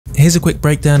Here's a quick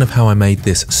breakdown of how I made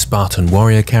this Spartan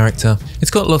Warrior character.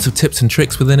 It's got lots of tips and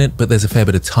tricks within it, but there's a fair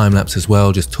bit of time lapse as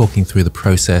well, just talking through the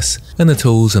process and the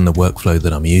tools and the workflow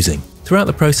that I'm using. Throughout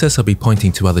the process, I'll be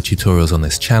pointing to other tutorials on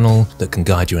this channel that can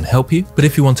guide you and help you. But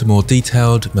if you want a more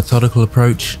detailed, methodical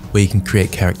approach where you can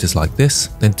create characters like this,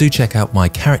 then do check out my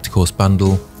character course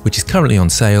bundle, which is currently on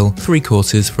sale, 3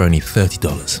 courses for only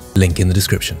 $30. Link in the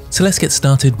description. So let's get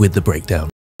started with the breakdown.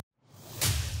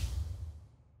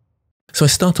 So I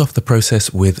start off the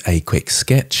process with a quick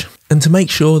sketch, and to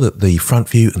make sure that the front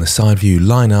view and the side view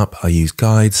line up, I use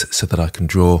guides so that I can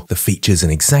draw the features in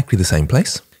exactly the same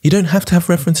place. You don't have to have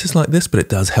references like this, but it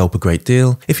does help a great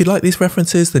deal. If you like these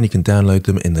references, then you can download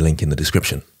them in the link in the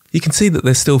description. You can see that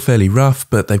they're still fairly rough,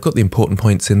 but they've got the important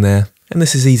points in there, and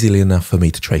this is easily enough for me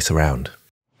to trace around.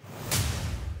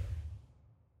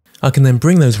 I can then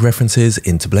bring those references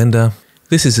into Blender.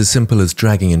 This is as simple as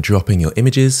dragging and dropping your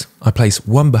images. I place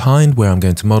one behind where I'm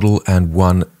going to model and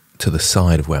one to the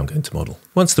side of where I'm going to model.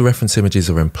 Once the reference images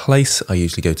are in place, I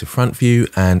usually go to front view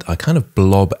and I kind of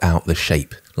blob out the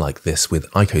shape like this with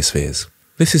icospheres.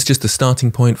 This is just a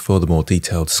starting point for the more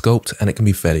detailed sculpt, and it can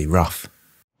be fairly rough.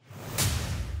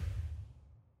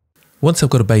 Once I've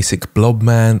got a basic blob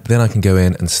man, then I can go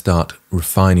in and start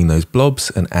refining those blobs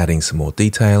and adding some more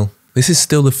detail. This is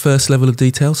still the first level of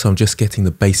detail, so I'm just getting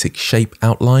the basic shape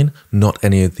outline, not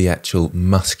any of the actual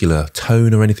muscular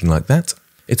tone or anything like that.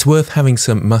 It's worth having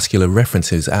some muscular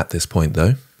references at this point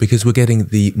though, because we're getting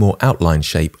the more outline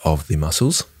shape of the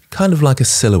muscles, kind of like a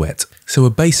silhouette. So a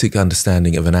basic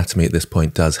understanding of anatomy at this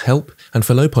point does help, and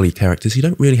for low poly characters you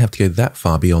don't really have to go that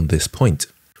far beyond this point.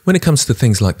 When it comes to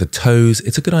things like the toes,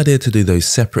 it's a good idea to do those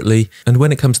separately, and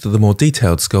when it comes to the more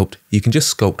detailed sculpt, you can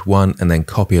just sculpt one and then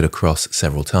copy it across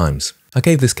several times. I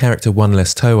gave this character one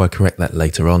less toe, I correct that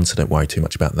later on, so don't worry too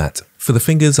much about that. For the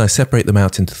fingers, I separate them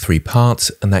out into 3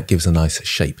 parts, and that gives a nice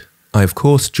shape. I of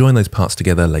course join those parts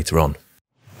together later on.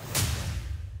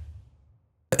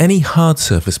 Any hard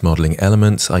surface modeling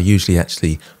elements, I usually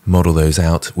actually model those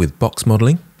out with box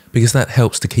modeling, because that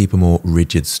helps to keep a more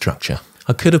rigid structure.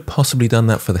 I could have possibly done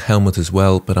that for the helmet as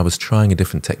well, but I was trying a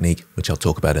different technique, which I'll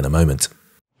talk about in a moment.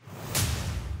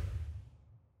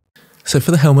 So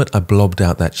for the helmet, I blobbed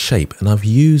out that shape, and I've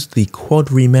used the quad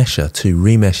remesher to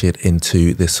remesh it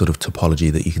into this sort of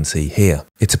topology that you can see here.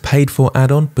 It's a paid for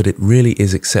add-on, but it really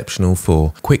is exceptional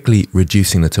for quickly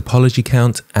reducing the topology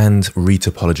count and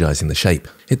retopologizing the shape.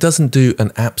 It doesn't do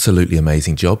an absolutely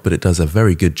amazing job, but it does a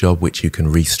very good job which you can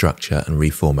restructure and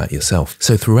reformat yourself.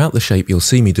 So throughout the shape, you'll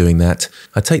see me doing that.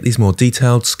 I take these more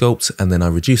detailed sculpts and then I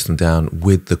reduce them down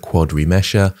with the quad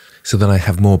remesher so that I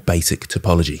have more basic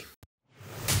topology.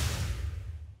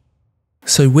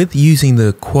 So with using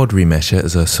the quad remesher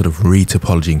as a sort of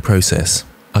retopologing process,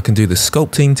 I can do the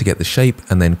sculpting to get the shape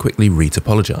and then quickly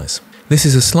retopologize. This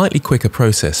is a slightly quicker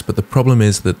process, but the problem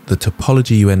is that the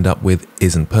topology you end up with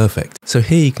isn't perfect. So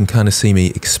here you can kind of see me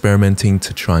experimenting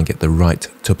to try and get the right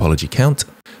topology count.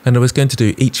 And I was going to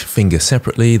do each finger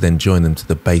separately, then join them to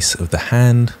the base of the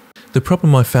hand. The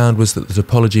problem I found was that the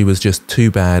topology was just too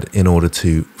bad in order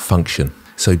to function.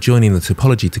 So joining the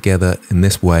topology together in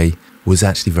this way was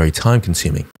actually very time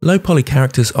consuming. Low poly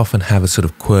characters often have a sort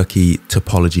of quirky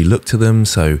topology look to them,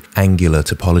 so angular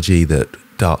topology that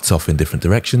darts off in different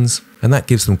directions, and that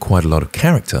gives them quite a lot of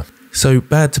character. So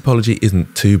bad topology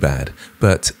isn't too bad,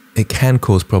 but it can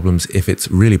cause problems if it's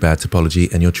really bad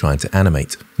topology and you're trying to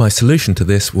animate. My solution to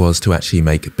this was to actually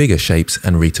make bigger shapes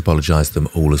and retopologize them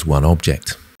all as one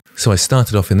object. So I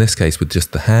started off in this case with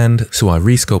just the hand, so I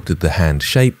resculpted the hand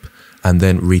shape, and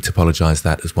then retopologize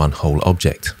that as one whole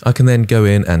object. I can then go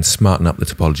in and smarten up the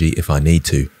topology if I need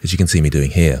to, as you can see me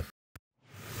doing here.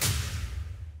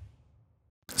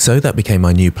 So that became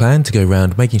my new plan, to go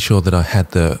around making sure that I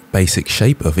had the basic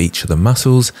shape of each of the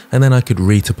muscles, and then I could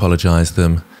retopologize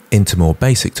them into more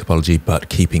basic topology, but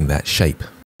keeping that shape.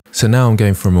 So now I'm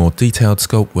going for a more detailed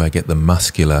sculpt where I get the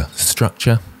muscular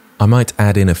structure. I might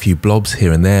add in a few blobs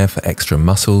here and there for extra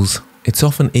muscles. It's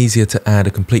often easier to add a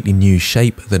completely new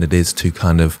shape than it is to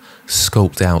kind of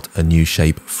sculpt out a new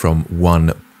shape from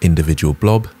one individual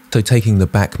blob. So taking the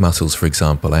back muscles, for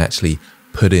example, I actually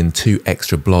put in 2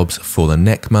 extra blobs for the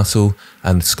neck muscle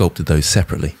and sculpted those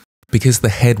separately. Because the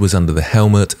head was under the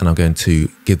helmet and I'm going to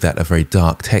give that a very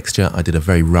dark texture, I did a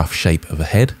very rough shape of a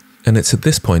head. And it's at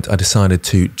this point I decided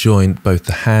to join both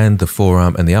the hand, the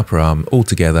forearm and the upper arm all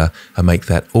together and make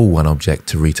that all one object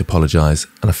to retopologize,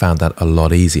 and I found that a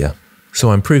lot easier.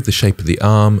 So I improved the shape of the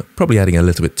arm, probably adding a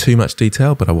little bit too much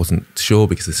detail, but I wasn't sure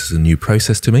because this is a new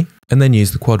process to me, and then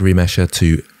used the quad remesher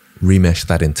to remesh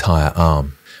that entire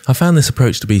arm. I found this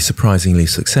approach to be surprisingly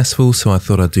successful, so I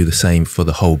thought I'd do the same for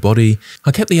the whole body.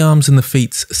 I kept the arms and the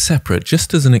feet separate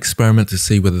just as an experiment to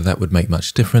see whether that would make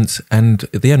much difference, and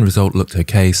the end result looked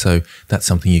okay, so that's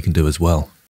something you can do as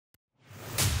well.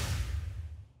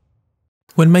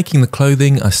 When making the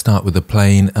clothing, I start with a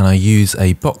plane and I use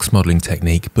a box modeling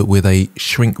technique but with a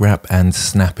shrink wrap and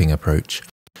snapping approach.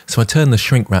 So I turn the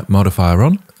shrink wrap modifier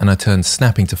on and I turn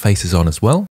snapping to faces on as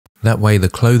well. That way the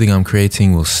clothing I'm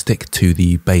creating will stick to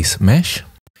the base mesh.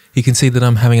 You can see that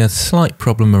I'm having a slight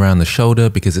problem around the shoulder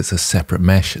because it's a separate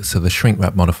mesh, so the shrink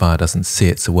wrap modifier doesn't see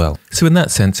it so well. So in that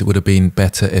sense, it would have been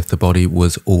better if the body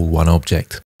was all one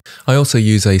object. I also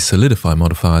use a solidify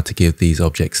modifier to give these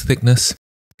objects thickness.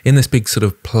 In this big sort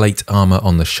of plate armor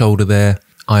on the shoulder there,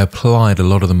 I applied a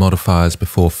lot of the modifiers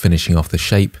before finishing off the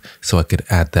shape so I could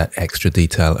add that extra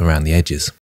detail around the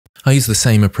edges. I use the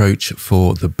same approach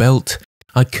for the belt.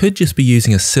 I could just be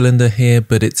using a cylinder here,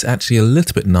 but it's actually a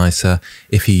little bit nicer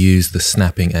if you use the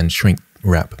snapping and shrink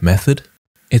wrap method.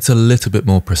 It's a little bit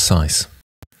more precise.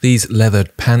 These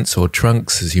leathered pants or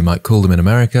trunks, as you might call them in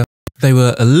America, they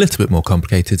were a little bit more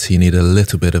complicated, so you need a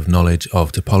little bit of knowledge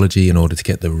of topology in order to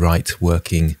get the right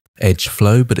working edge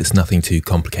flow, but it's nothing too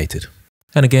complicated.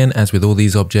 And again, as with all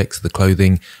these objects, the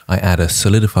clothing, I add a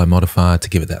solidify modifier to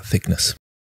give it that thickness.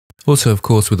 Also, of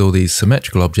course, with all these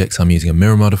symmetrical objects, I'm using a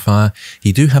mirror modifier.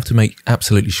 You do have to make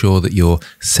absolutely sure that your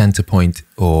center point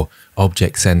or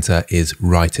object center is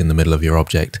right in the middle of your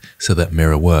object so that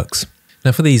mirror works.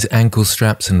 Now for these ankle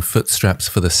straps and foot straps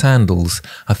for the sandals,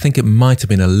 I think it might have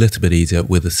been a little bit easier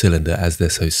with a cylinder as they're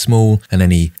so small and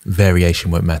any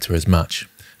variation won't matter as much.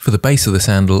 For the base of the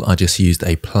sandal, I just used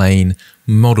a plane,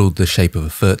 modeled the shape of a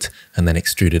foot and then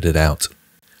extruded it out.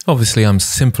 Obviously, I'm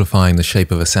simplifying the shape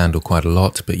of a sandal quite a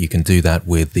lot, but you can do that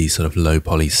with these sort of low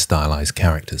poly stylized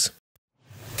characters.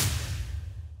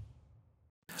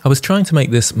 I was trying to make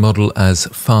this model as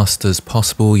fast as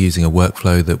possible using a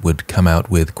workflow that would come out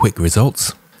with quick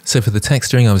results. So for the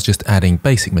texturing, I was just adding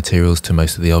basic materials to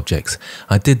most of the objects.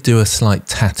 I did do a slight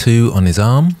tattoo on his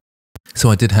arm, so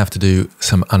I did have to do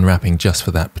some unwrapping just for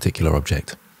that particular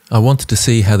object. I wanted to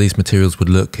see how these materials would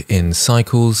look in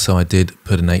cycles, so I did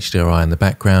put an HDRI in the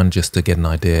background just to get an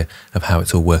idea of how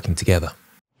it's all working together.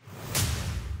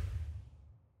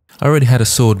 I already had a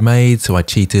sword made, so I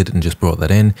cheated and just brought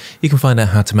that in. You can find out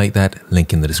how to make that,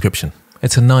 link in the description.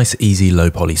 It's a nice, easy, low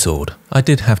poly sword. I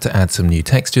did have to add some new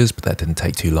textures, but that didn't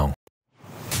take too long.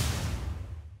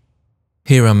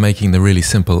 Here I'm making the really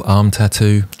simple arm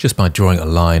tattoo, just by drawing a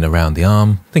line around the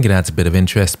arm. I think it adds a bit of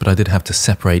interest, but I did have to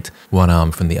separate one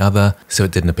arm from the other, so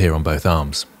it didn't appear on both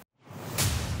arms.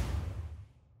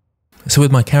 So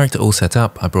with my character all set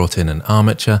up, I brought in an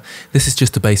armature. This is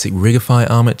just a basic rigify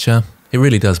armature. It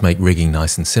really does make rigging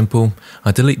nice and simple.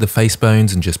 I delete the face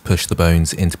bones and just push the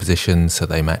bones into position so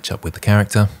they match up with the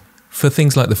character. For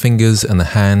things like the fingers and the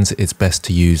hands, it's best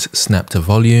to use snap to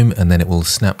volume, and then it will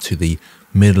snap to the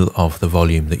middle of the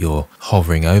volume that you're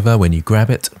hovering over when you grab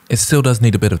it. It still does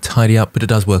need a bit of tidy up, but it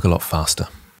does work a lot faster.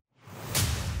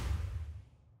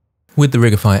 With the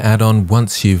Rigify add-on,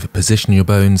 once you've positioned your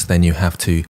bones, then you have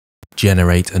to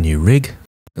generate a new rig.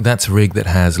 That's a rig that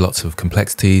has lots of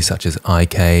complexity, such as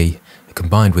IK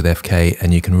combined with FK,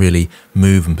 and you can really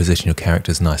move and position your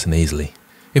characters nice and easily.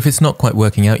 If it's not quite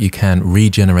working out, you can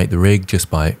regenerate the rig just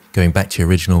by going back to your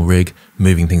original rig,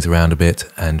 moving things around a bit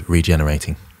and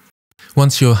regenerating.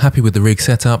 Once you're happy with the rig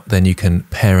setup, then you can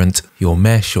parent your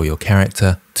mesh or your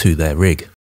character to their rig.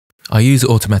 I use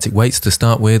automatic weights to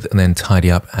start with and then tidy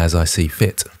up as I see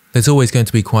fit. There's always going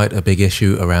to be quite a big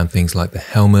issue around things like the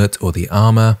helmet or the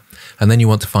armor, and then you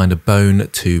want to find a bone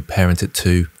to parent it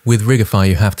to. With Rigify,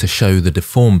 you have to show the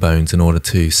deformed bones in order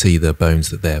to see the bones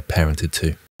that they're parented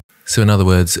to. So in other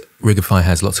words, Rigify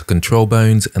has lots of control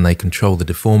bones and they control the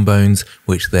deformed bones,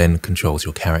 which then controls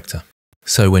your character.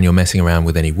 So when you're messing around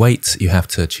with any weights, you have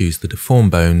to choose the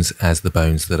deformed bones as the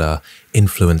bones that are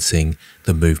influencing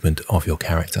the movement of your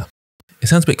character. It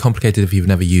sounds a bit complicated if you've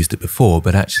never used it before,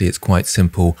 but actually it's quite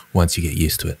simple once you get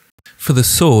used to it. For the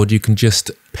sword, you can just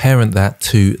parent that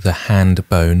to the hand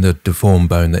bone, the deformed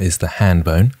bone that is the hand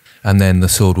bone, and then the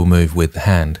sword will move with the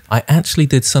hand. I actually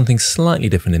did something slightly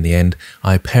different in the end.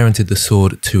 I parented the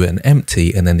sword to an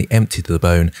empty and then the empty to the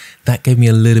bone. That gave me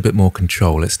a little bit more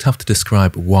control. It's tough to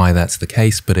describe why that's the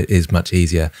case, but it is much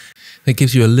easier. It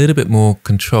gives you a little bit more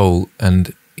control and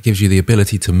it gives you the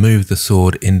ability to move the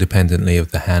sword independently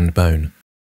of the hand bone.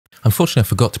 Unfortunately, I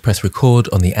forgot to press record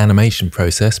on the animation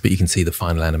process, but you can see the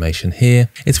final animation here.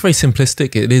 It's very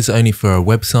simplistic. It is only for a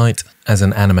website as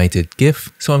an animated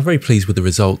GIF, so I'm very pleased with the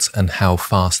results and how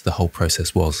fast the whole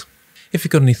process was. If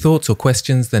you've got any thoughts or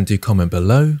questions, then do comment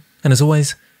below. And as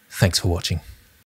always, thanks for watching.